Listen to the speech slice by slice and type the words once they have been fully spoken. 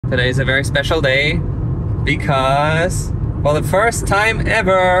Today is a very special day because for the first time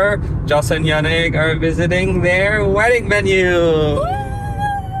ever, Joss and Yannick are visiting their wedding venue.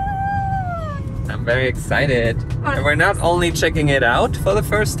 I'm very excited. And we're not only checking it out for the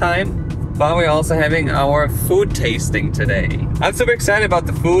first time, but we're also having our food tasting today. I'm super excited about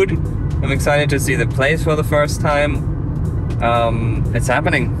the food. I'm excited to see the place for the first time. It's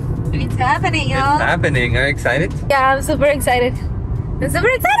happening. It's happening, y'all. It's happening. Are you excited? Yeah, I'm super excited. I'm super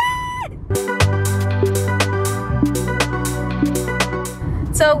excited!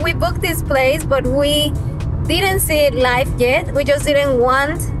 So we booked this place, but we didn't see it live yet. We just didn't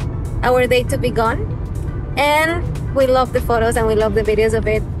want our date to be gone. And we love the photos and we love the videos of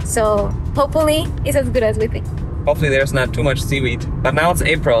it. So hopefully it's as good as we think. Hopefully there's not too much seaweed. But now it's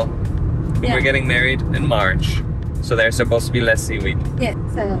April. And we're getting married in March. So there's supposed to be less seaweed. Yeah,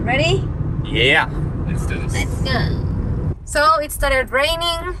 so ready? Yeah. Let's do this. Let's go. So it started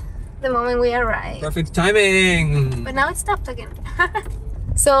raining the moment we arrived. Perfect timing. But now it stopped again.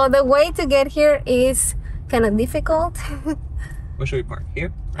 So the way to get here is kind of difficult. Where should we park?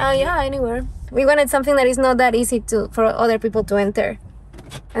 Here? Yeah, anywhere. We wanted something that is not that easy for other people to enter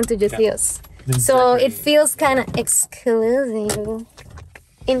and to just see us. Exactly. So it feels kind of exclusive,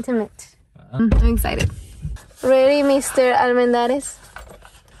 intimate. I'm excited. Ready, Mr. Almendares?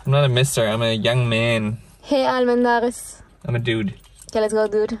 I'm not a mister, I'm a young man. Hey, Almendares. I'm a dude. Okay, let's go,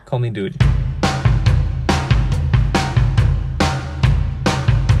 dude. Call me dude.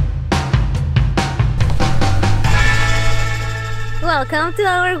 Welcome to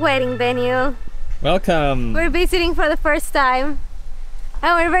our wedding venue. Welcome. We're visiting for the first time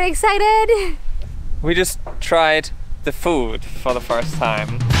and we're very excited. We just tried the food for the first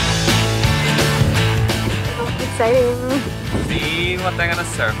time. Exciting. See what they're gonna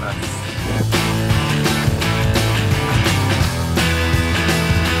serve us.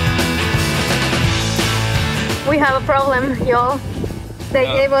 We have a problem, y'all. They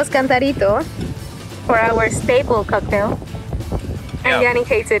gave us cantarito for our staple cocktail. And Yannick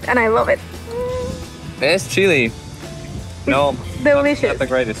hates it, and I love it. There's chili. No, delicious. Not the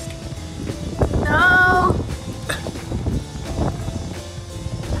greatest. No.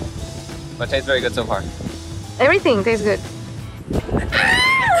 But it tastes very good so far. Everything tastes good.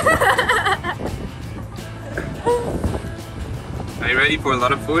 Are you ready for a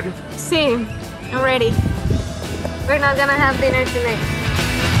lot of food? See, I'm ready. We're not gonna have dinner tonight.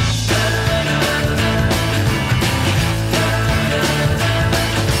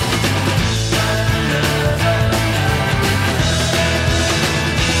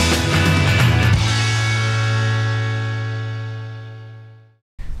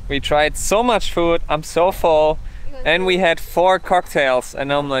 We tried so much food, I'm so full, and we had 4 cocktails,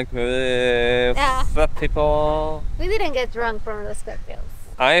 and I'm like, what's up, people? We didn't get drunk from those cocktails.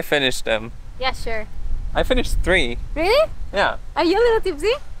 I finished them. Yeah, sure. I finished 3. Really? Yeah. Are you a little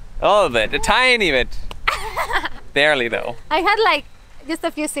tipsy? All of it, a tiny bit. Barely though. I had like just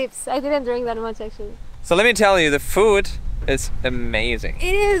a few sips. I didn't drink that much actually. So let me tell you, the food is amazing.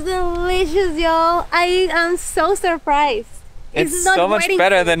 It is delicious, y'all. I am so surprised. It's so much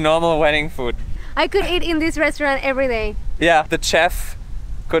better than normal wedding food. I could eat in this restaurant every day. Yeah, the chef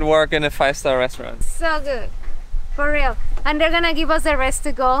could work in a 5-star restaurant. So good. For real. And they're gonna give us the rest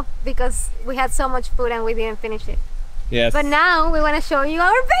to go because we had so much food and we didn't finish it. Yes. But now we want to show you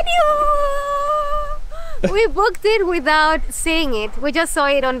our venue! We booked it without seeing it. We just saw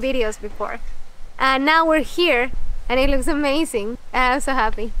it on videos before. And now we're here and it looks amazing. I'm so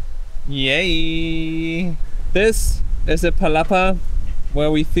happy. Yay! This is a palapa where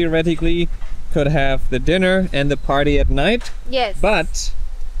we theoretically could have the dinner and the party at night. Yes. But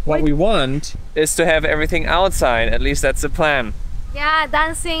what we want is to have everything outside. At least that's the plan. Yeah,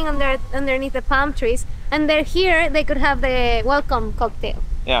 dancing underneath the palm trees. And they're here, they could have the welcome cocktail.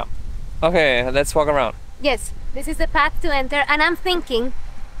 Yeah. Okay, let's walk around. Yes, this is the path to enter. And I'm thinking,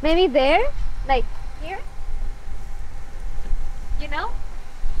 maybe there, like here, you know?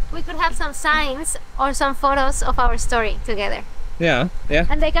 We could have some signs or some photos of our story together. Yeah, yeah.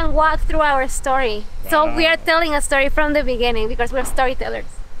 And they can walk through our story. Wow. So we are telling a story from the beginning because we're storytellers.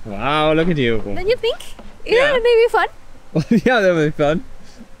 Wow, look at you. Don't you think? Yeah, it'd be fun. Yeah, that would be fun.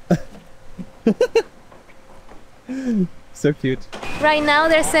 So cute. Right now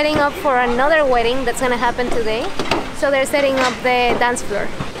they're setting up for another wedding that's gonna happen today. So they're setting up the dance floor,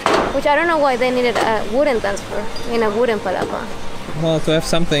 which I don't know why they needed a wooden dance floor in a wooden palapa. Well, to have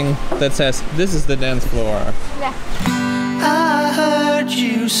something that says, this is the dance floor. Yeah. I heard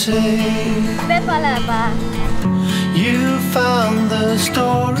you say The palapa. You found the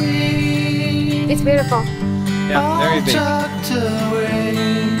story. It's beautiful. Yeah, very big. All tucked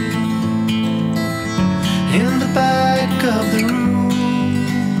away.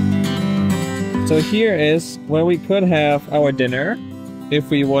 So here is where we could have our dinner if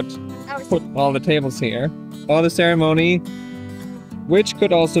we would put all the tables here. Or the ceremony, which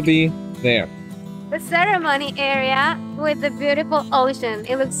could also be there. The ceremony area with the beautiful ocean.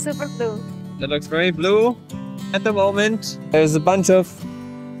 It looks super blue. It looks very blue at the moment. There's a bunch of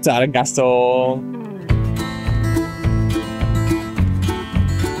sargasso.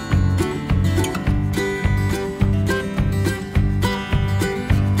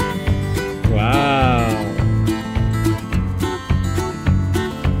 Wow.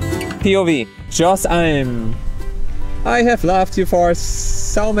 POV. Just I have loved you for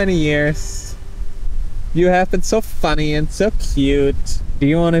so many years. You have been so funny and so cute. Do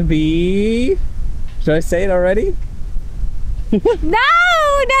you want to be... Should I say it already? No,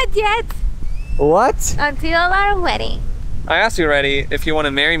 not yet. What? Until our wedding. I asked you already if you want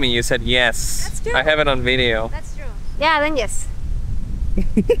to marry me. You said yes. That's true. I have it on video. That's true. Yeah, then yes.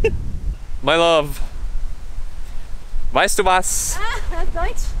 My love. Weißt du was?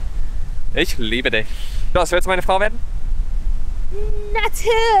 Deutsch? Ich liebe dich. Jos, willst du meine Frau werden?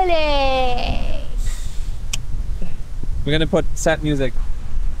 Natürlich. We're gonna put sad music.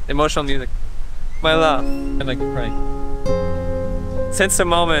 Emotional music. My love. I'd like to cry. Since the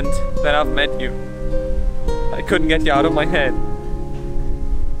moment that I've met you, I couldn't get you out of my head.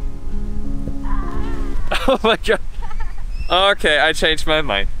 Oh my god. Okay, I changed my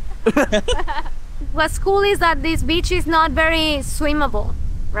mind. What's cool is that this beach is not very swimmable,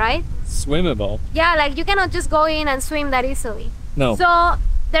 right? Swimmable? Yeah, like you cannot just go in and swim that easily. No. So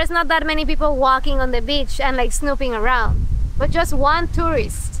there's not that many people walking on the beach and like snooping around. But just one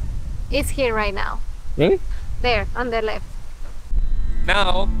tourist is here right now. Really? There, on the left.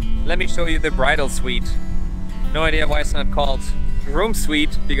 Now, let me show you the bridal suite. No idea why it's not called room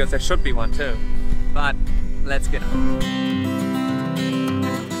suite, because there should be one too. But let's get on.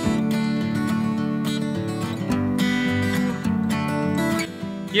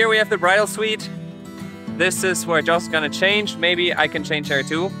 Here we have the bridal suite. This is where Joss is gonna change. Maybe I can change her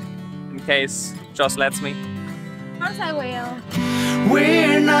too, in case Joss lets me. Of course I will.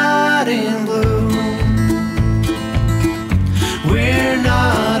 We're not in blue. We're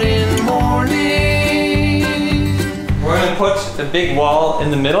not in mourning. We're gonna put the big wall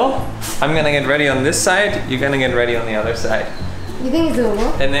in the middle. I'm gonna get ready on this side. You're gonna get ready on the other side. You think it's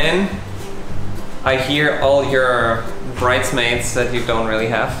doable? And then I hear all your bridesmaids that you don't really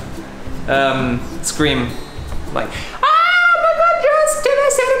have scream like, "Ah, my God, Joss,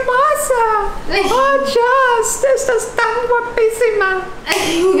 tienes hermosa! Oh, Joss, estás tan guapísima!"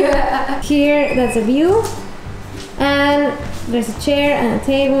 Here, that's a view. And there's a chair and a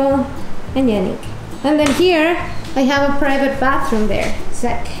table and Yannick. And then here, I have a private bathroom there.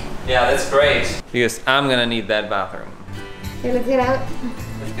 Sick. Yeah, that's great. Because I'm gonna need that bathroom. Okay, let's get out.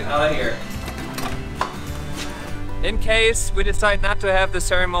 Let's get out of here. In case we decide not to have the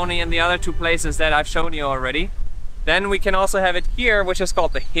ceremony in the other two places that I've shown you already, then we can also have it here, which is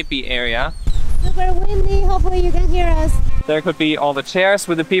called the hippie area. Super windy, hopefully you can hear us. There could be all the chairs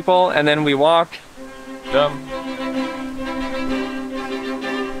with the people, and then we walk. Jump.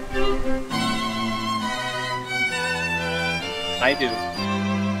 I do.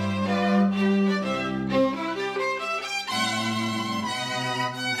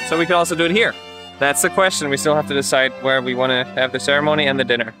 So we could also do it here. That's the question. We still have to decide where we want to have the ceremony and the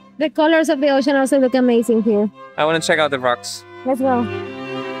dinner. The colors of the ocean also look amazing here. I want to check out the rocks. Let's go.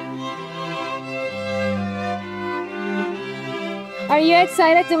 Are you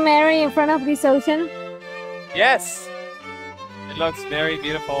excited to marry in front of this ocean? Yes! It looks very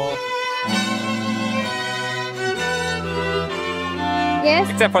beautiful. Yes?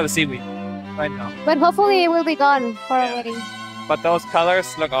 Except for the seaweed right now. But hopefully it will be gone for our wedding. But those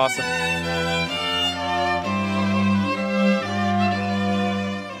colors look awesome.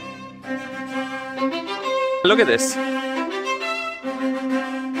 Look at this.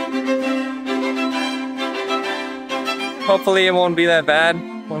 Hopefully it won't be that bad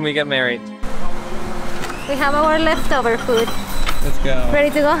when we get married. We have our leftover food. Let's go. Ready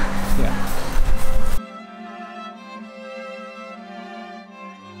to go? Yeah.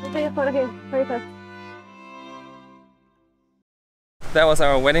 I'll take a photo here. Very fast. That was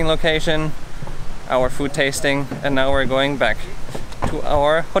our wedding location, our food tasting, and now we're going back to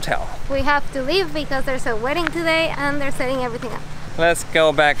our hotel. We have to leave because there's a wedding today and they're setting everything up. Let's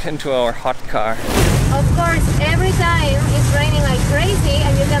go back into our hot car. Of course, every time it's raining like crazy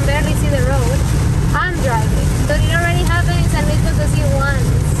and you can barely see the road, I'm driving. But it already happens and it's supposed to see once.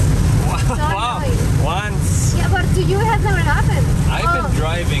 So annoying. Once. Yeah, but to you it has never happened. I've been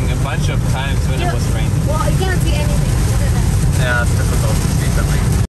driving a bunch of times when it was raining. Well, you cannot see anything. Look at that. Yeah, it's difficult to see the rain.